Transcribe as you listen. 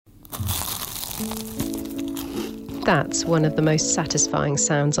That's one of the most satisfying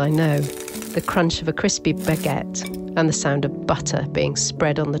sounds I know. The crunch of a crispy baguette and the sound of butter being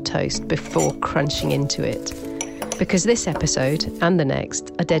spread on the toast before crunching into it. Because this episode and the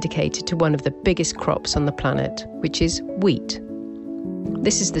next are dedicated to one of the biggest crops on the planet, which is wheat.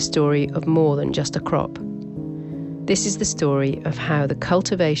 This is the story of more than just a crop. This is the story of how the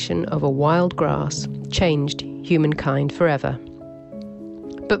cultivation of a wild grass changed humankind forever.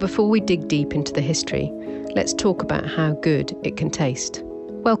 But before we dig deep into the history, let's talk about how good it can taste.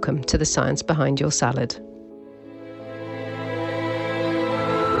 Welcome to the science behind your salad.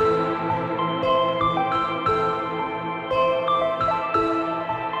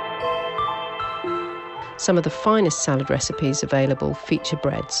 Some of the finest salad recipes available feature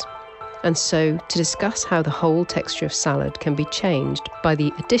breads. And so, to discuss how the whole texture of salad can be changed by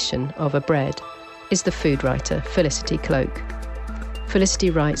the addition of a bread, is the food writer Felicity Cloake.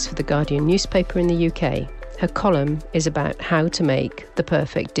 Felicity writes for The Guardian newspaper in the UK. Her column is about how to make the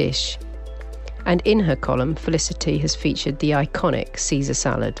perfect dish. And in her column, Felicity has featured the iconic Caesar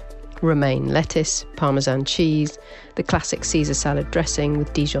salad, romaine lettuce, parmesan cheese, the classic Caesar salad dressing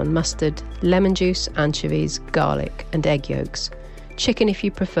with Dijon mustard, lemon juice, anchovies, garlic and egg yolks, chicken if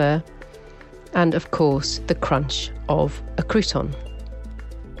you prefer, and of course the crunch of a crouton.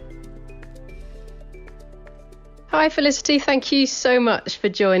 Hi Felicity, thank you so much for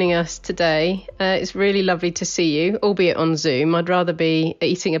joining us today. It's really lovely to see you, albeit on Zoom. I'd rather be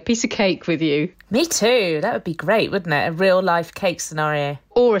eating a piece of cake with you. Me too, that would be great, wouldn't it? A real life cake scenario.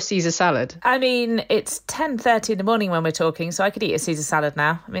 Or a Caesar salad. I mean, it's 10:30 in the morning when we're talking, so I could eat a Caesar salad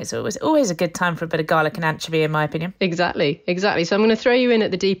now. I mean, it's always a good time for a bit of garlic and anchovy, in my opinion. Exactly. So I'm going to throw you in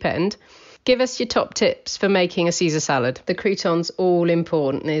at the deep end. Give us your top tips for making a Caesar salad. The crouton's all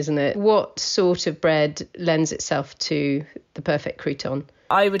important, isn't it? What sort of bread lends itself to the perfect crouton?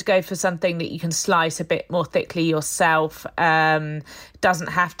 I would go for something that you can slice a bit more thickly yourself. Doesn't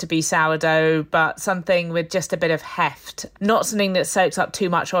have to be sourdough, but something with just a bit of heft. Not something that soaks up too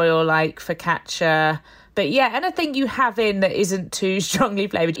much oil like focaccia. But yeah, anything you have in that isn't too strongly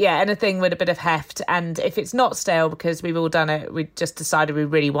flavoured. Yeah, anything with a bit of heft. And if it's not stale, because we've all done it, we just decided we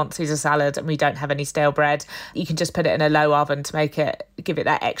really want Caesar salad and we don't have any stale bread, you can just put it in a low oven to give it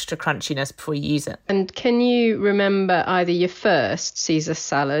that extra crunchiness before you use it. And can you remember either your first Caesar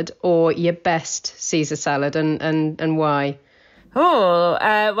salad or your best Caesar salad and why? Well,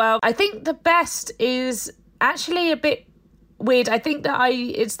 I think the best is actually a bit weird. I think that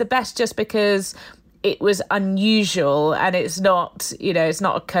it's the best just because it was unusual and it's not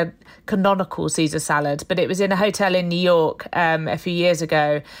a canonical Caesar salad, but it was in a hotel in New York a few years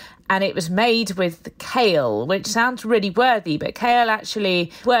ago, and it was made with kale, which sounds really worthy, but kale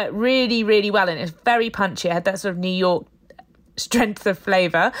actually worked really, really well, and it was very punchy. It had that sort of New York strength of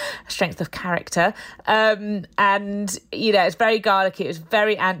flavour, strength of character, and it's very garlicky, it was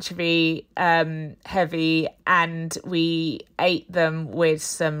very anchovy heavy, and we ate them with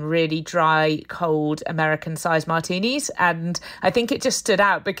some really dry, cold American sized martinis, and I think it just stood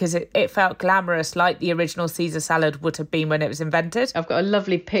out because it felt glamorous, like the original Caesar salad would have been when it was invented. I've got a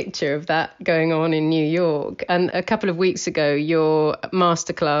lovely picture of that going on in New York, and a couple of weeks ago your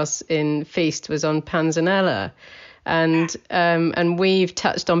masterclass in Feast was on panzanella. And we've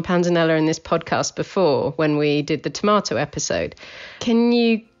touched on panzanella in this podcast before when we did the tomato episode. Can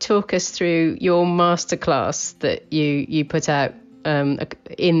you talk us through your masterclass that you put out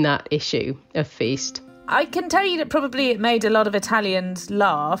in that issue of Feast? I can tell you that probably it made a lot of Italians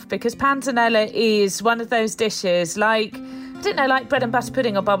laugh, because panzanella is one of those dishes like bread and butter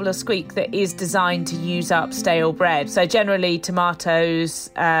pudding or bubble or squeak that is designed to use up stale bread. So generally tomatoes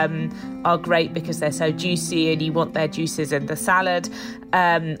are great because they're so juicy and you want their juices in the salad.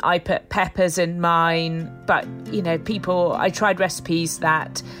 I put peppers in mine, but I tried recipes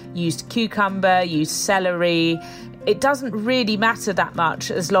that used cucumber, used celery. It doesn't really matter that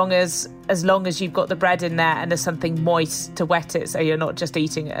much as long as you've got the bread in there and there's something moist to wet it, so you're not just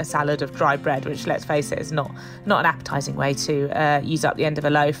eating a salad of dry bread, which, let's face it, is not an appetising way to use up the end of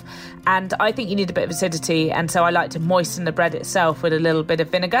a loaf. And I think you need a bit of acidity, and so I like to moisten the bread itself with a little bit of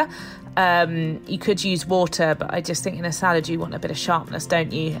vinegar. You could use water, but I just think in a salad you want a bit of sharpness,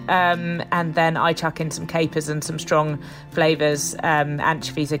 don't you? And then I chuck in some capers and some strong flavours,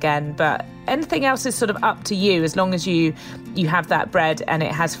 anchovies again, but anything else is sort of up to you, as long as you have that bread and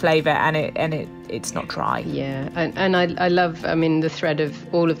it has flavour and it it's not dry. Yeah, and I love, the thread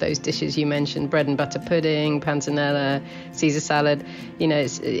of all of those dishes you mentioned: bread and butter pudding, panzanella, Caesar salad.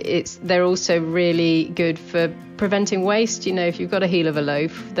 They're also really good for preventing waste. If you've got a heel of a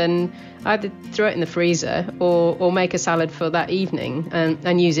loaf, then either throw it in the freezer or make a salad for that evening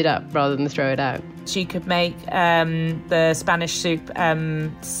and use it up rather than throw it out. So you could make the Spanish soup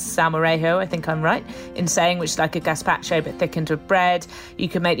salmorejo, I think I'm right in saying, which is like a gazpacho but thickened with bread. You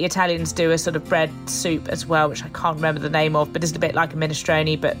could make, the Italians do a sort of bread soup as well, which I can't remember the name of, but it's a bit like a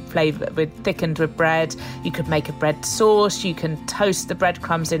minestrone but thickened with bread. You could make a bread sauce. You can toast the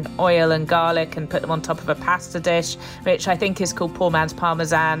breadcrumbs in oil and garlic and put them on top of a pasta dish, which I think is called poor man's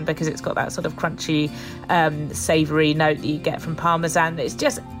parmesan because it's got that sort of crunchy, savoury note that you get from parmesan. It's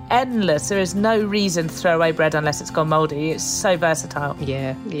just endless. There is no reason to throw away bread unless it's gone mouldy. It's so versatile.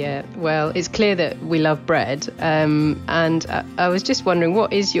 Yeah. Well, it's clear that we love bread. And I was just wondering,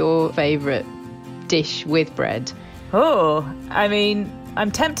 what is your favourite dish with bread?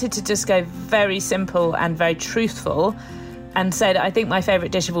 I'm tempted to just go very simple and very truthful and say that I think my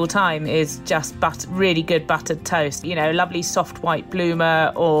favourite dish of all time is just really good buttered toast. Lovely soft white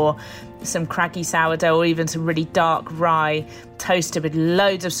bloomer or some craggy sourdough or even some really dark rye toasted with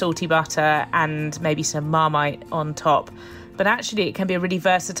loads of salty butter and maybe some Marmite on top. But actually it can be a really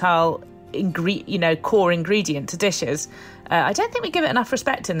versatile core ingredient to dishes. I don't think we give it enough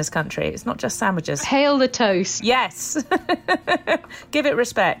respect in this country. It's not just sandwiches. Hail the toast. Yes. Give it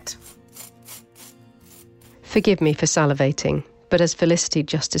respect. Forgive me for salivating, but as Felicity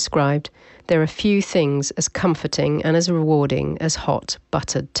just described, there are few things as comforting and as rewarding as hot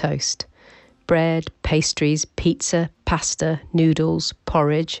buttered toast. Bread, pastries, pizza, pasta, noodles,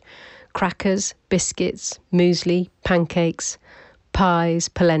 porridge, crackers, biscuits, muesli, pancakes, pies,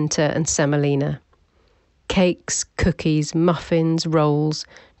 polenta and semolina. Cakes, cookies, muffins, rolls,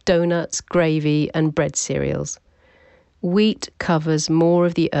 donuts, gravy and bread cereals. Wheat covers more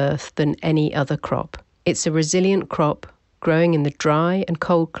of the earth than any other crop. It's a resilient crop, growing in the dry and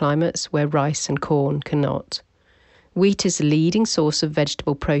cold climates where rice and corn cannot. Wheat is the leading source of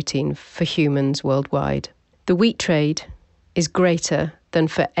vegetable protein for humans worldwide. The wheat trade is greater than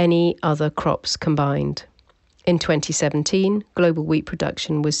for any other crops combined. In 2017, global wheat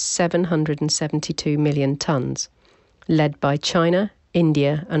production was 772 million tonnes, led by China,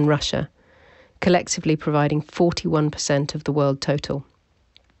 India and Russia, collectively providing 41% of the world total.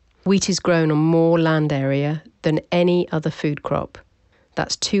 Wheat is grown on more land area than any other food crop.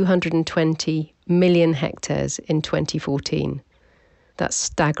 That's 220 million hectares in 2014. That's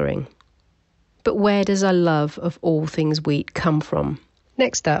staggering. But where does our love of all things wheat come from?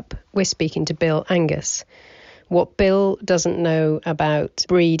 Next up, we're speaking to Bill Angus. What Bill doesn't know about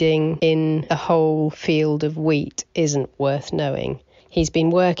breeding in the whole field of wheat isn't worth knowing. He's been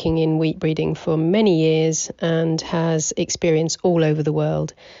working in wheat breeding for many years and has experience all over the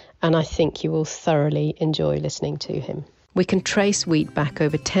world, and I think you will thoroughly enjoy listening to him. We can trace wheat back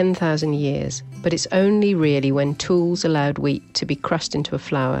over 10,000 years, but it's only really when tools allowed wheat to be crushed into a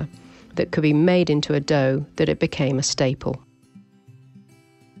flour that could be made into a dough that it became a staple.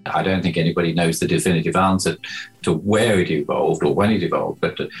 I don't think anybody knows the definitive answer to where it evolved or when it evolved,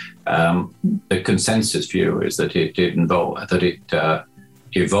 but the consensus view is that it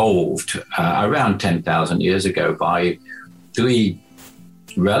evolved around 10,000 years ago by three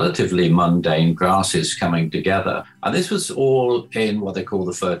relatively mundane grasses coming together. And this was all in what they call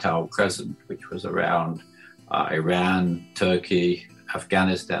the Fertile Crescent, which was around Iran, Turkey,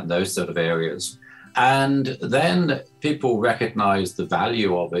 Afghanistan, those sort of areas. And then people recognized the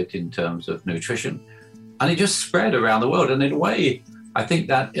value of it in terms of nutrition, and it just spread around the world. And in a way, I think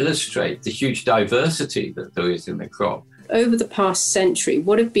that illustrates the huge diversity that there is in the crop. Over the past century,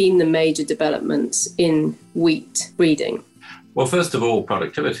 what have been the major developments in wheat breeding? Well, first of all,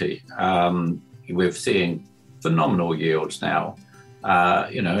 productivity. We're seeing phenomenal yields now.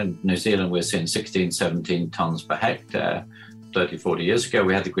 In New Zealand, we're seeing 16, 17 tonnes per hectare. 30, 40 years ago,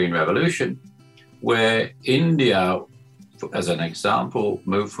 we had the Green Revolution, where India, as an example,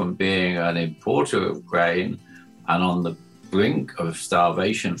 moved from being an importer of grain and on the brink of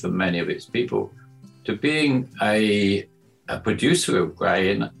starvation for many of its people to being a producer of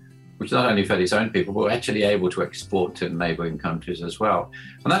grain, which not only fed its own people, but were actually able to export to neighbouring countries as well.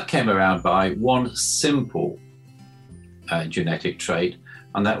 And that came around by one simple genetic trait,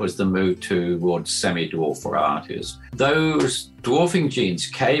 and that was the move towards semi-dwarf varieties. Those dwarfing genes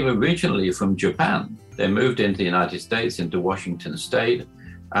came originally from Japan. They moved into the United States, into Washington State,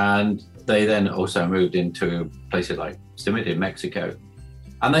 and they then also moved into places like Simit in Mexico.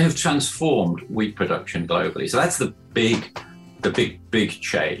 And they have transformed wheat production globally. So that's the big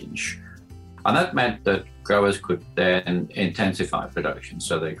change. And that meant that growers could then intensify production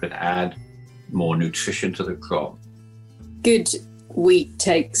so they could add more nutrition to the crop. Good wheat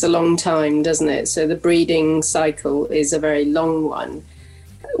takes a long time, doesn't it? So the breeding cycle is a very long one.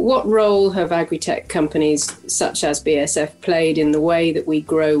 What role have agri-tech companies such as BASF played in the way that we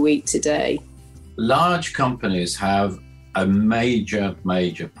grow wheat today? Large companies have a major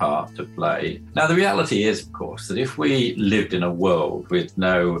part to play. Now, the reality is, of course, that if we lived in a world with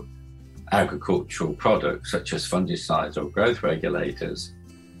no agricultural products such as fungicides or growth regulators,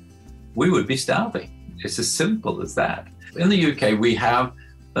 we would be starving. It's as simple as that. In the UK, we have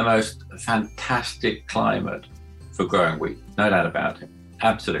the most fantastic climate for growing wheat, no doubt about it,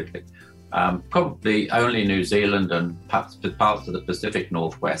 absolutely. Probably only New Zealand and perhaps parts of the Pacific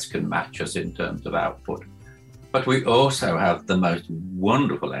Northwest can match us in terms of output. But we also have the most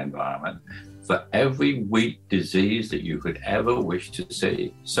wonderful environment for every wheat disease that you could ever wish to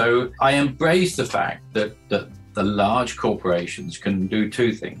see. So I embrace the fact that the large corporations can do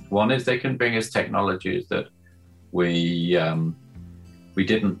two things. One is they can bring us technologies that we're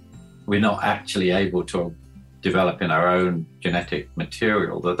not actually able to develop in our own genetic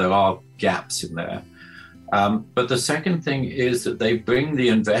material, that there are gaps in there. But the second thing is that they bring the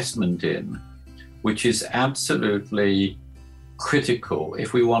investment in, which is absolutely critical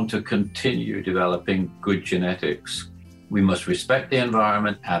if we want to continue developing good genetics. We must respect the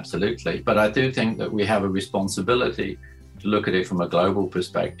environment, absolutely, but I do think that we have a responsibility to look at it from a global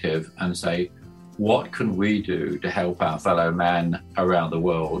perspective and say, what can we do to help our fellow man around the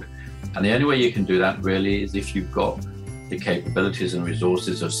world? And the only way you can do that really is if you've got the capabilities and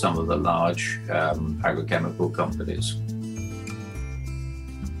resources of some of the large agrochemical companies.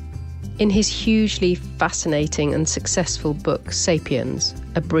 In his hugely fascinating and successful book, Sapiens,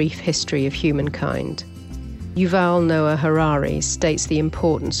 A Brief History of Humankind, Yuval Noah Harari states the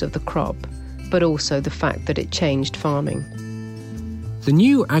importance of the crop, but also the fact that it changed farming. The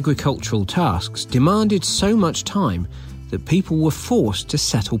new agricultural tasks demanded so much time that people were forced to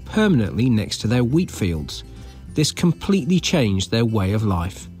settle permanently next to their wheat fields. This completely changed their way of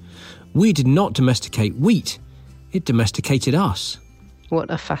life. We did not domesticate wheat, it domesticated us. What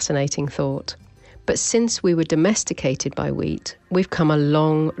a fascinating thought. But since we were domesticated by wheat, we've come a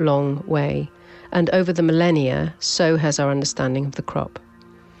long, long way. And over the millennia, so has our understanding of the crop.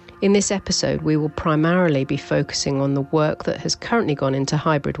 In this episode, we will primarily be focusing on the work that has currently gone into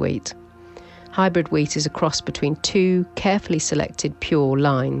hybrid wheat. Hybrid wheat is a cross between two carefully selected pure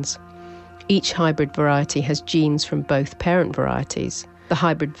lines. Each hybrid variety has genes from both parent varieties. The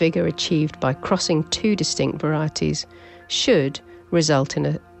hybrid vigour achieved by crossing two distinct varieties should result in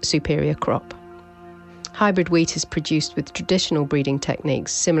a superior crop. Hybrid wheat is produced with traditional breeding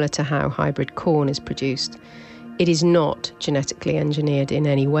techniques similar to how hybrid corn is produced. It is not genetically engineered in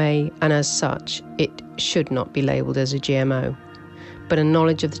any way, and as such, it should not be labelled as a GMO. But a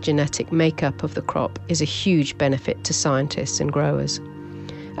knowledge of the genetic makeup of the crop is a huge benefit to scientists and growers.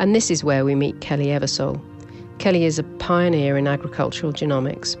 And this is where we meet Kelly Eversole. Kelly is a pioneer in agricultural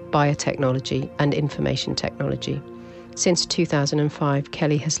genomics, biotechnology and information technology. Since 2005,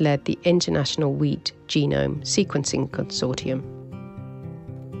 Kelly has led the International Wheat Genome Sequencing Consortium.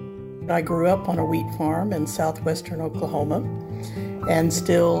 I grew up on a wheat farm in southwestern Oklahoma and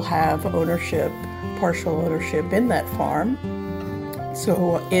still have partial ownership in that farm.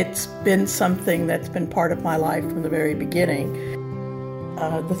 So it's been something that's been part of my life from the very beginning.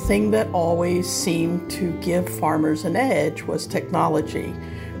 The thing that always seemed to give farmers an edge was technology,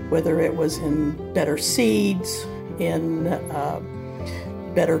 whether it was in better seeds, in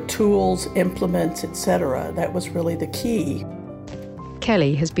better tools, implements, etc. That was really the key.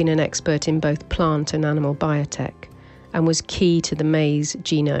 Kelly has been an expert in both plant and animal biotech and was key to the maize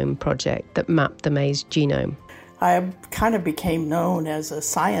genome project that mapped the maize genome. I kind of became known as a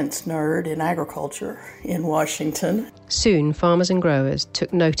science nerd in agriculture in Washington. Soon, farmers and growers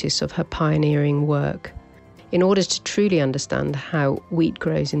took notice of her pioneering work. In order to truly understand how wheat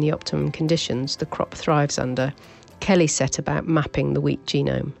grows in the optimum conditions the crop thrives under, Kelly set about mapping the wheat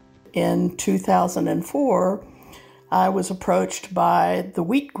genome. In 2004, I was approached by the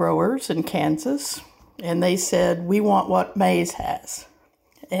wheat growers in Kansas, and they said, we want what maize has,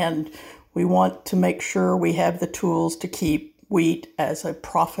 and we want to make sure we have the tools to keep wheat as a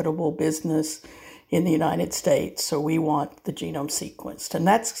profitable business in the United States, so we want the genome sequenced. And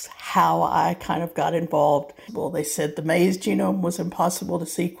that's how I kind of got involved. Well, they said the maize genome was impossible to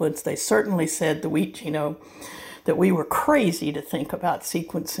sequence. They certainly said the wheat genome, that we were crazy to think about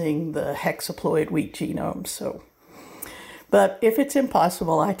sequencing the hexaploid wheat genome. But if it's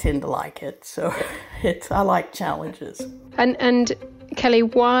impossible, I tend to like it. So I like challenges. And Kelly,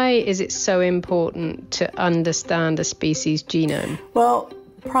 why is it so important to understand a species' genome? Well,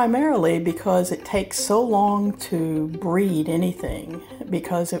 primarily because it takes so long to breed anything,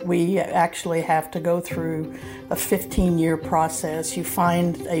 because we actually have to go through a 15-year process. You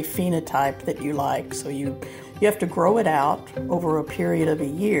find a phenotype that you like, so you have to grow it out over a period of a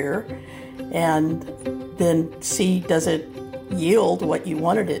year and then see, does it yield what you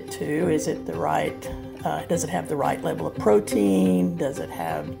wanted it to? Is it the right, does it have the right level of protein? Does it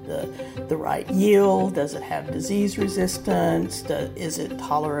have the right yield? Does it have disease resistance? Is it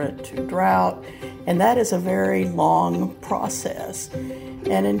tolerant to drought? And that is a very long process.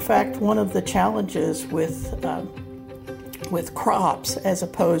 And in fact, one of the challenges with crops as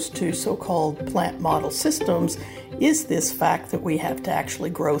opposed to so-called plant model systems is this fact that we have to actually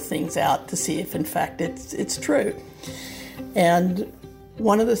grow things out to see if in fact it's true. And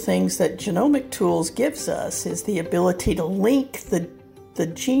one of the things that genomic tools gives us is the ability to link the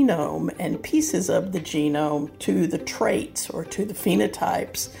genome and pieces of the genome to the traits or to the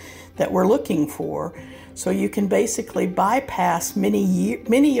phenotypes that we're looking for. So you can basically bypass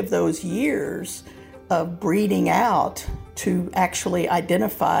many of those years of breeding out to actually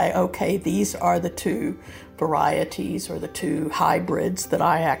identify, okay, these are the two varieties or the two hybrids that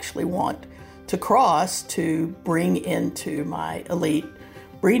I actually want to cross to bring into my elite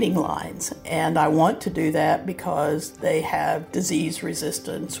breeding lines. And I want to do that because they have disease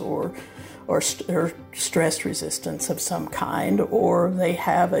resistance or stress resistance of some kind, or they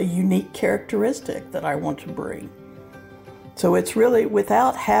have a unique characteristic that I want to bring. So it's really,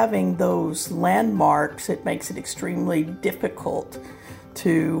 without having those landmarks, it makes it extremely difficult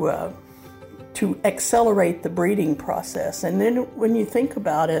to accelerate the breeding process. And then when you think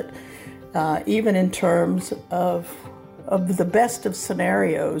about it, even in terms of the best of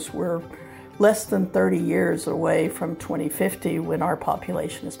scenarios, we're less than 30 years away from 2050 when our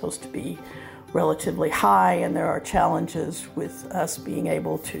population is supposed to be relatively high, and there are challenges with us being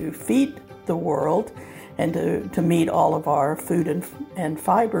able to feed the world and to meet all of our food and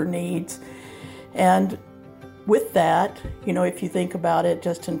fiber needs. And with that, if you think about it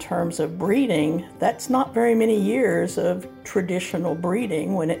just in terms of breeding, that's not very many years of traditional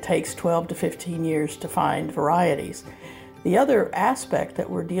breeding when it takes 12 to 15 years to find varieties. The other aspect that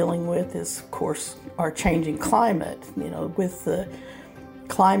we're dealing with is, of course, our changing climate. With the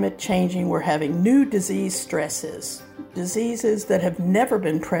climate changing, we're having new disease stresses. Diseases that have never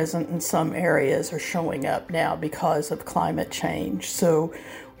been present in some areas are showing up now because of climate change. So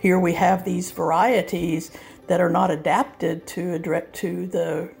here we have these varieties that are not adapted to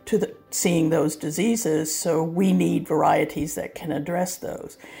seeing those diseases. So we need varieties that can address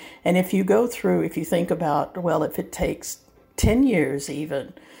those. And if you think about, if it takes 10 years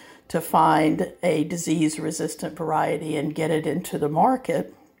even to find a disease-resistant variety and get it into the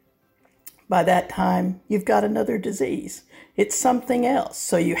market, by that time, you've got another disease. It's something else.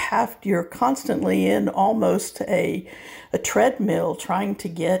 So you're constantly in almost a treadmill trying to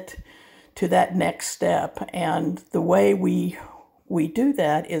get to that next step. And the way we do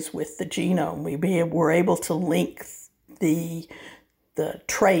that is with the genome. We're able to link the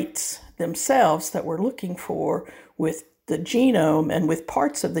traits themselves that we're looking for with the genome and with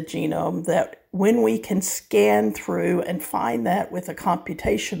parts of the genome that when we can scan through and find that with a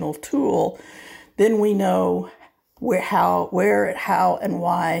computational tool, then we know where, how, and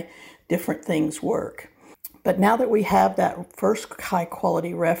why different things work. But now that we have that first high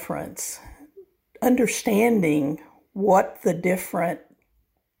quality reference, understanding what the different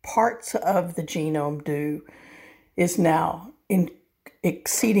parts of the genome do is now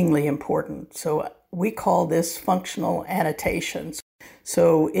exceedingly important. So we call this functional annotations.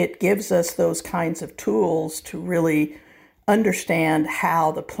 So it gives us those kinds of tools to really understand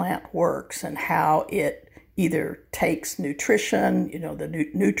how the plant works and how it either takes nutrition, the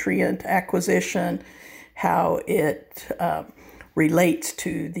nutrient acquisition, how it relates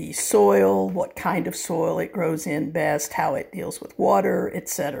to the soil, what kind of soil it grows in best, how it deals with water,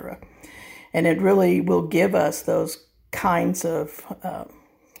 etc. And it really will give us those kinds of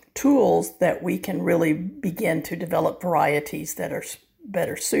tools that we can really begin to develop varieties that are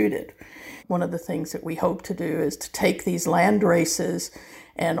better suited. One of the things that we hope to do is to take these land races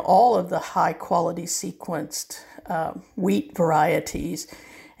and all of the high quality sequenced wheat varieties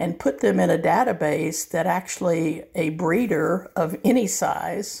and put them in a database that actually a breeder of any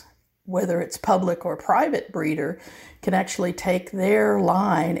size, whether it's public or private breeder, can actually take their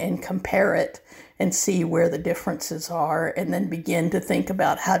line and compare it and see where the differences are, and then begin to think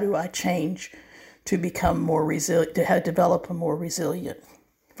about how do I change to become more resilient, to develop a more resilient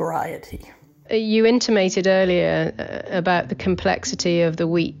variety. you intimated earlier about the complexity of the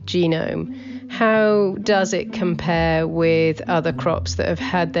wheat genome. How does it compare with other crops that have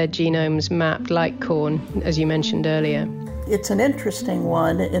had their genomes mapped, like corn, as you mentioned earlier? It's an interesting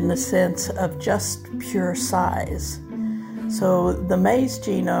one in the sense of just pure size. So the maize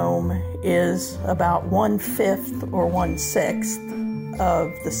genome is about 1/5 or 1/6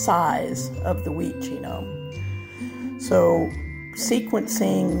 of the size of the wheat genome. So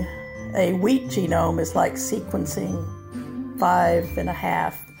sequencing a wheat genome is like sequencing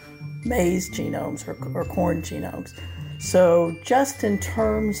 5.5 maize genomes or corn genomes. So just in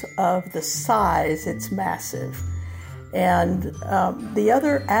terms of the size, it's massive. And the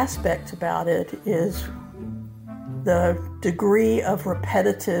other aspect about it is the degree of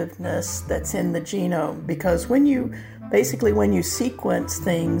repetitiveness that's in the genome, because when you sequence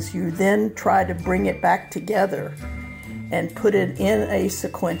things, you then try to bring it back together and put it in a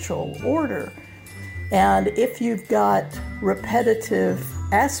sequential order. And if you've got repetitive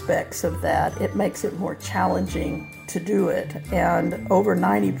aspects of that, it makes it more challenging to do it. And over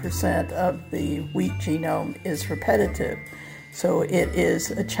 90% of the wheat genome is repetitive, so it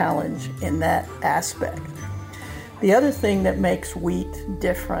is a challenge in that aspect. The other thing that makes wheat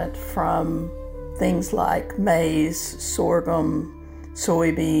different from things like maize, sorghum,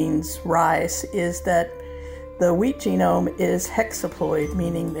 soybeans, rice is that the wheat genome is hexaploid,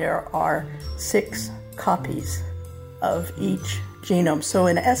 meaning there are 6 copies of each genome. So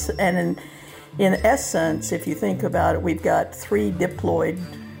in essence, if you think about it, we've got 3 diploid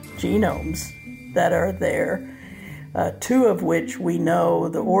genomes that are there, 2 of which we know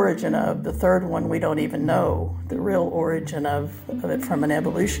the origin of. The third one we don't even know the real origin of it from an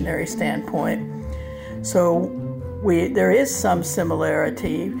evolutionary standpoint. So there is some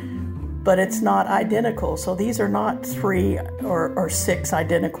similarity, but it's not identical. So these are not 3 or 6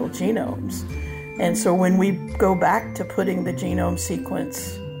 identical genomes. And so when we go back to putting the genome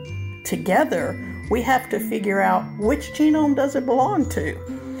sequence together, we have to figure out which genome does it belong to.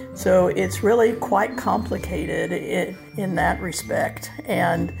 So it's really quite complicated in that respect.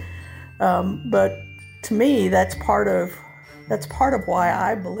 And but to me, that's part of why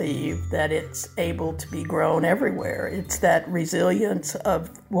I believe that it's able to be grown everywhere. It's that resilience of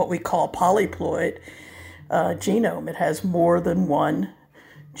what we call polyploid genome. It has more than one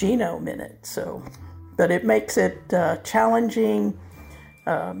genome in it. So, but it makes it challenging,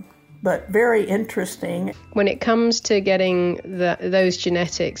 but very interesting. When it comes to getting those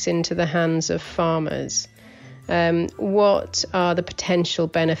genetics into the hands of farmers, what are the potential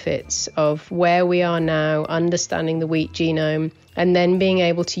benefits of where we are now, understanding the wheat genome, and then being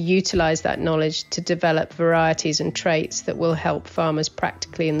able to utilize that knowledge to develop varieties and traits that will help farmers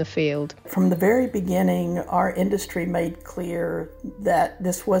practically in the field? From the very beginning, our industry made clear that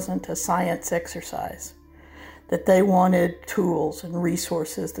this wasn't a science exercise, that they wanted tools and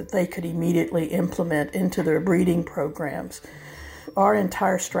resources that they could immediately implement into their breeding programs. Our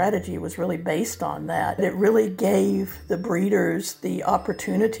entire strategy was really based on that. It really gave the breeders the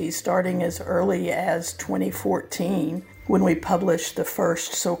opportunity, starting as early as 2014, when we published the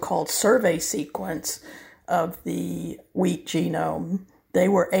first so-called survey sequence of the wheat genome. They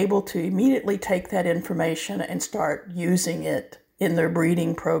were able to immediately take that information and start using it in their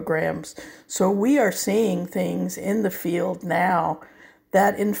breeding programs. So we are seeing things in the field now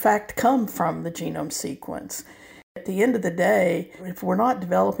that in fact come from the genome sequence. At the end of the day, if we're not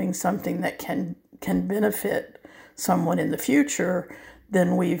developing something that can benefit someone in the future,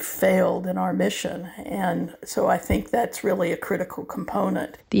 then we've failed in our mission. And so I think that's really a critical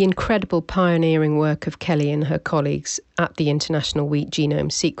component. The incredible pioneering work of Kelly and her colleagues at the International Wheat Genome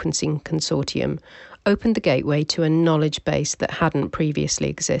Sequencing Consortium opened the gateway to a knowledge base that hadn't previously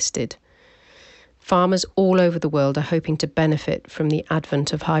existed. Farmers all over the world are hoping to benefit from the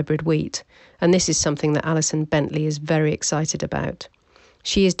advent of hybrid wheat, and this is something that Alison Bentley is very excited about.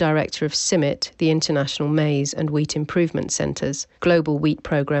 She is director of CIMMYT, the International Maize and Wheat Improvement Centre's Global Wheat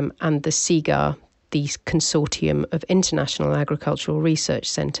Programme, and the CIGAR, the Consortium of International Agricultural Research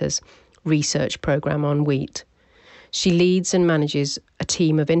Centres, research programme on wheat. She leads and manages a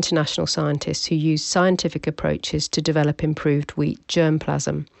team of international scientists who use scientific approaches to develop improved wheat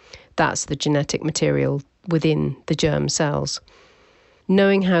germplasm. That's the genetic material within the germ cells.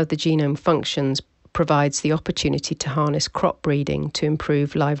 Knowing how the genome functions provides the opportunity to harness crop breeding to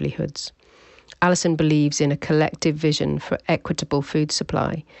improve livelihoods. Alison believes in a collective vision for equitable food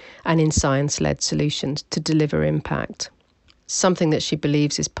supply and in science-led solutions to deliver impact, something that she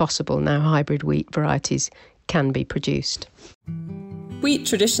believes is possible now hybrid wheat varieties can be produced. Wheat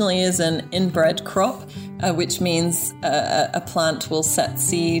traditionally is an inbred crop, which means a plant will set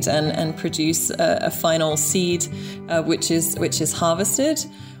seed and produce a final seed, which is harvested.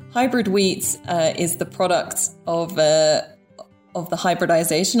 Hybrid wheat is the product of the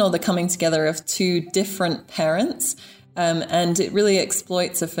hybridization, or the coming together of two different parents. And it really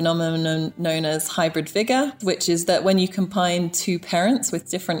exploits a phenomenon known as hybrid vigor, which is that when you combine two parents with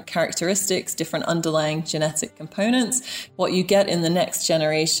different characteristics, different underlying genetic components, what you get in the next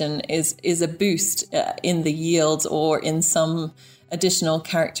generation is a boost in the yield or in some additional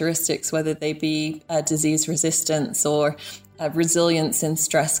characteristics, whether they be disease resistance or resilience in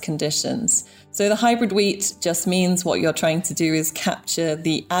stress conditions. So the hybrid wheat just means what you're trying to do is capture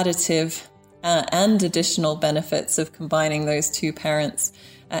the additive and additional benefits of combining those two parents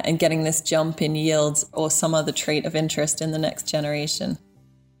and getting this jump in yields or some other trait of interest in the next generation.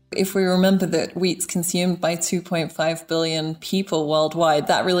 If we remember that wheat's consumed by 2.5 billion people worldwide,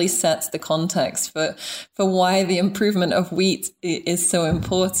 that really sets the context for why the improvement of wheat is so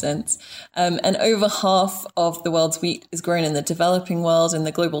important. And over half of the world's wheat is grown in the developing world, in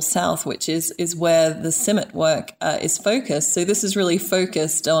the global south, which is where the CIMMYT work is focused. So this is really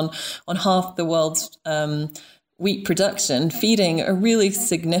focused on half the world's wheat production, feeding a really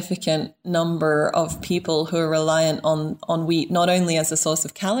significant number of people who are reliant on wheat, not only as a source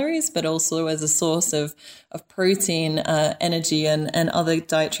of calories, but also as a source of protein, energy, and other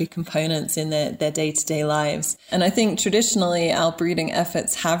dietary components in their day-to-day lives. And I think traditionally our breeding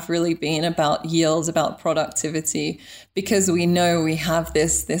efforts have really been about yield, about productivity, because we know we have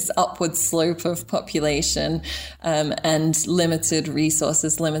this upward slope of population and limited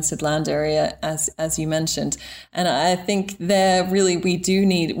resources, limited land area, as you mentioned. And I think there really we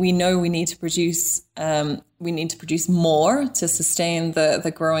need to produce more to sustain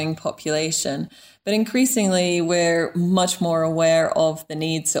the growing population. But increasingly, we're much more aware of the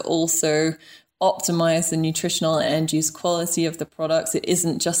need to also optimize the nutritional and end-use quality of the products. It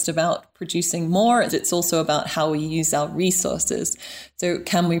isn't just about producing more, it's also about how we use our resources. So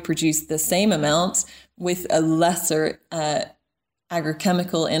can we produce the same amount with a lesser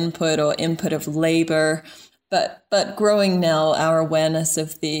agrochemical input or input of labor? But growing now our awareness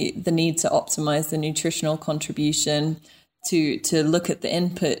of the need to optimize the nutritional contribution, to look at the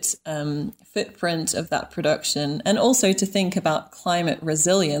input footprint of that production, and also to think about climate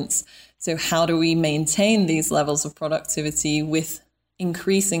resilience. So how do we maintain these levels of productivity with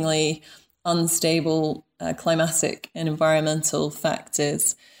increasingly unstable climatic and environmental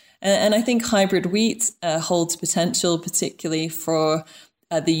factors? And I think hybrid wheat holds potential, particularly for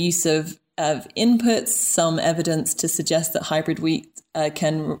the use of inputs. Some evidence to suggest that hybrid wheat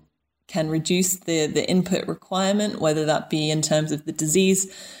can reduce the input requirement, whether that be in terms of the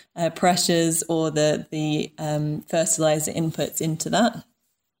disease pressures or the fertilizer inputs into that.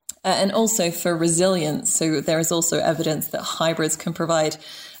 And also for resilience. So there is also evidence that hybrids can provide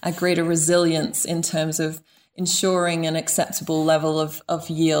a greater resilience in terms of ensuring an acceptable level of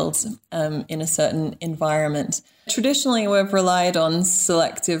yield in a certain environment. Traditionally, we've relied on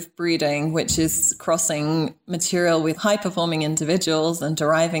selective breeding, which is crossing material with high-performing individuals and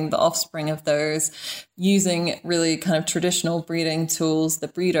deriving the offspring of those, using really kind of traditional breeding tools, the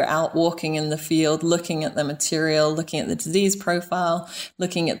breeder out walking in the field, looking at the material, looking at the disease profile,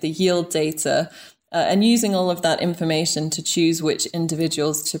 looking at the yield data, and using all of that information to choose which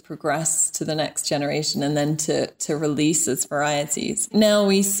individuals to progress to the next generation and then to release as varieties. Now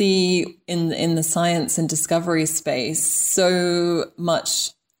we see in the science and discovery space so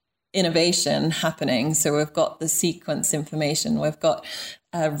much innovation happening. So we've got the sequence information, we've got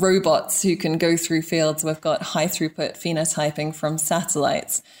robots who can go through fields, we've got high throughput phenotyping from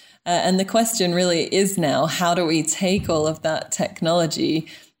satellites. And the question really is now, how do we take all of that technology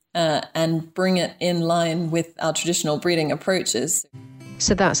and bring it in line with our traditional breeding approaches?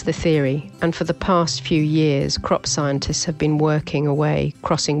 So that's the theory, and for the past few years, crop scientists have been working away,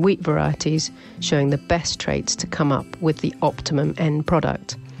 crossing wheat varieties, showing the best traits to come up with the optimum end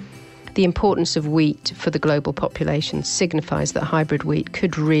product. The importance of wheat for the global population signifies that hybrid wheat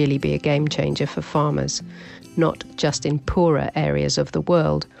could really be a game changer for farmers, not just in poorer areas of the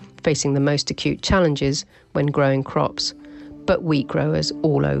world, facing the most acute challenges when growing crops, but wheat growers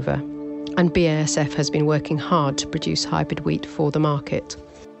all over. And BASF has been working hard to produce hybrid wheat for the market.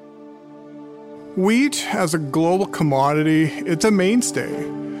 Wheat as a global commodity, it's a mainstay.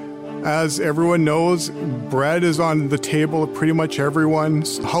 As everyone knows, bread is on the table of pretty much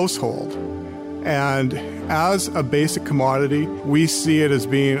everyone's household. And as a basic commodity, we see it as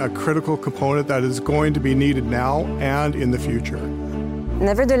being a critical component that is going to be needed now and in the future.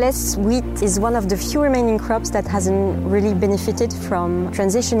 Nevertheless, wheat is one of the few remaining crops that hasn't really benefited from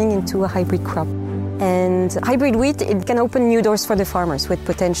transitioning into a hybrid crop. And hybrid wheat, it can open new doors for the farmers with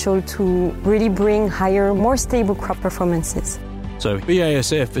potential to really bring higher, more stable crop performances. So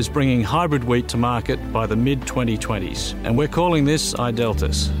BASF is bringing hybrid wheat to market by the mid-2020s, and we're calling this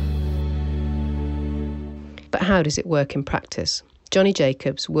iDeltas. But how does it work in practice? Johnny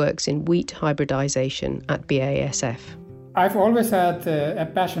Jacobs works in wheat hybridization at BASF. I've always had a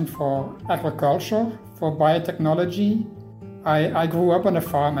passion for agriculture, for biotechnology. I grew up on a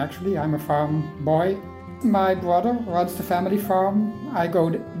farm, actually. I'm a farm boy. My brother runs the family farm. I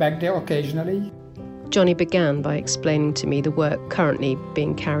go back there occasionally. Johnny began by explaining to me the work currently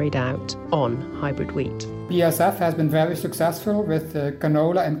being carried out on hybrid wheat. BASF has been very successful with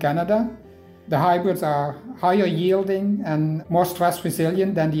canola in Canada. The hybrids are higher yielding and more stress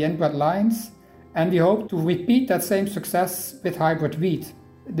resilient than the inbred lines. And we hope to repeat that same success with hybrid wheat.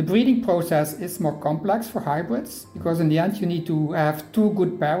 The breeding process is more complex for hybrids because in the end you need to have two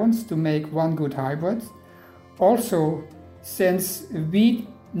good parents to make one good hybrid. Also, since wheat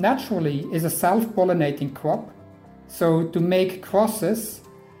naturally is a self-pollinating crop, so to make crosses,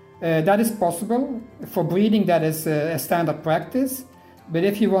 that is possible. For breeding, that is a standard practice. But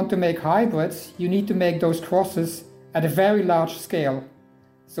if you want to make hybrids, you need to make those crosses at a very large scale.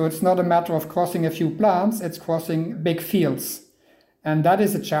 So it's not a matter of crossing a few plants, it's crossing big fields. And that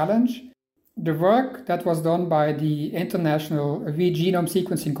is a challenge. The work that was done by the International Wheat Genome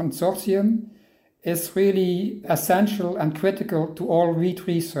Sequencing Consortium is really essential and critical to all wheat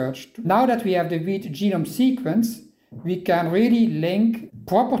research. Now that we have the wheat genome sequence, we can really link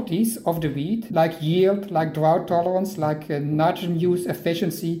properties of the wheat, like yield, like drought tolerance, like nitrogen use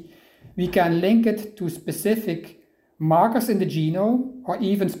efficiency. We can link it to specific markers in the genome or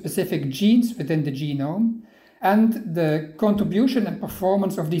even specific genes within the genome. And the contribution and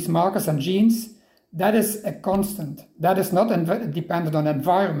performance of these markers and genes, that is a constant. That is not dependent on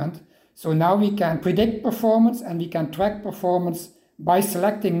environment. So now we can predict performance and we can track performance by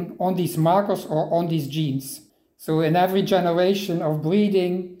selecting on these markers or on these genes. So in every generation of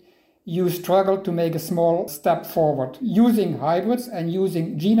breeding, you struggle to make a small step forward. Using hybrids and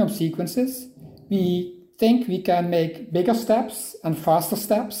using genome sequences, we think we can make bigger steps and faster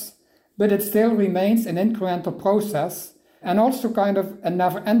steps, but it still remains an incremental process and also kind of a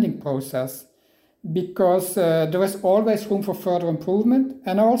never-ending process because there is always room for further improvement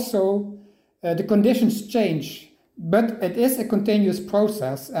and also the conditions change. But it is a continuous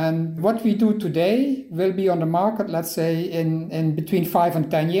process, and what we do today will be on the market, let's say, in between 5 and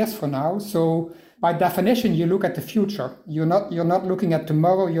 10 years from now. So by definition, you look at the future. You're not looking at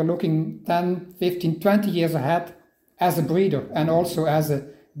tomorrow, you're looking 10, 15, 20 years ahead as a breeder and also as a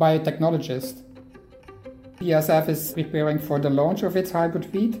biotechnologist. BASF is preparing for the launch of its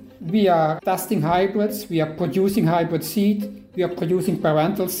hybrid wheat. We are testing hybrids, we are producing hybrid seed, we are producing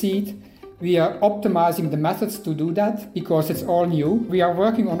parental seed. We are optimizing the methods to do that because it's all new. We are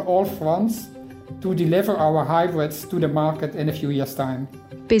working on all fronts to deliver our hybrids to the market in a few years' time.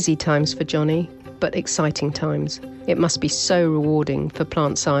 Busy times for Johnny, but exciting times. It must be so rewarding for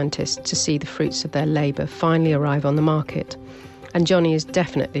plant scientists to see the fruits of their labour finally arrive on the market. And Johnny is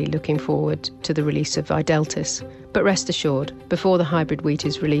definitely looking forward to the release of iDeltas. But rest assured, before the hybrid wheat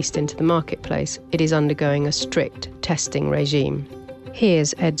is released into the marketplace, it is undergoing a strict testing regime.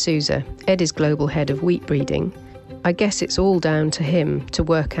 Here's Ed Souza. Ed is global head of wheat breeding. I guess it's all down to him to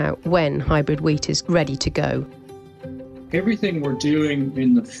work out when hybrid wheat is ready to go. Everything we're doing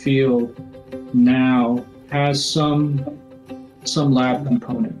in the field now has some lab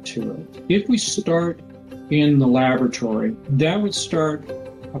component to it. If we start in the laboratory, that would start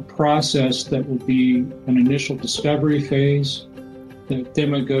a process that would be an initial discovery phase, that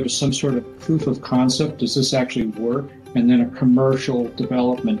then would go to some sort of proof of concept. Does this actually work? And then a commercial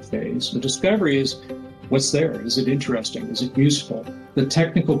development phase. The discovery is what's there? Is it interesting? Is it useful? The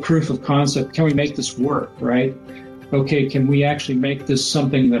technical proof of concept, can we make this work, right? Okay, can we actually make this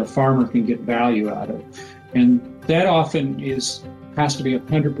something that a farmer can get value out of? And that often has to be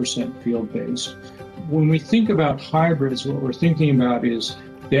 100% field-based. When we think about hybrids, what we're thinking about is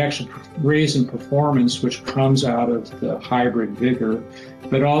the actual raise in performance which comes out of the hybrid vigor,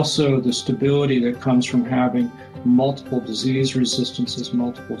 but also the stability that comes from having multiple disease resistances,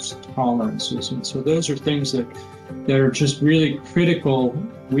 multiple tolerances. And so those are things that are just really critical,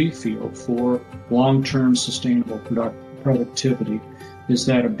 we feel, for long-term sustainable productivity, is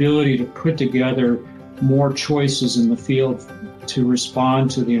that ability to put together more choices in the field to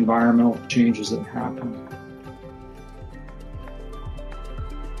respond to the environmental changes that happen.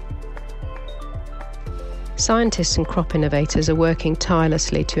 Scientists and crop innovators are working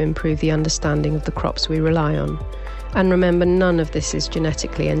tirelessly to improve the understanding of the crops we rely on. And remember, none of this is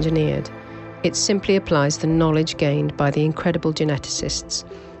genetically engineered. It simply applies the knowledge gained by the incredible geneticists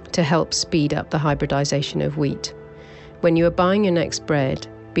to help speed up the hybridization of wheat. When you are buying your next bread,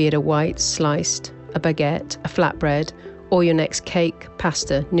 be it a white, sliced, a baguette, a flatbread, or your next cake,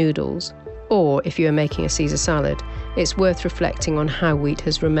 pasta, noodles, or if you are making a Caesar salad, it's worth reflecting on how wheat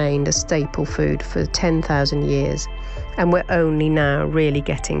has remained a staple food for 10,000 years, and we're only now really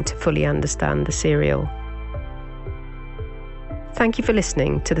getting to fully understand the cereal. Thank you for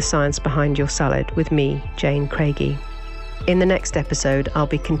listening to The Science Behind Your Salad with me, Jane Craigie. In the next episode, I'll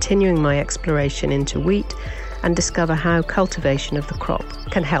be continuing my exploration into wheat and discover how cultivation of the crop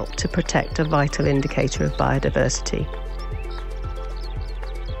can help to protect a vital indicator of biodiversity.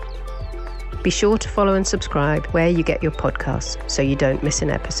 Be sure to follow and subscribe where you get your podcasts so you don't miss an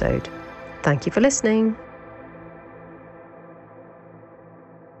episode. Thank you for listening.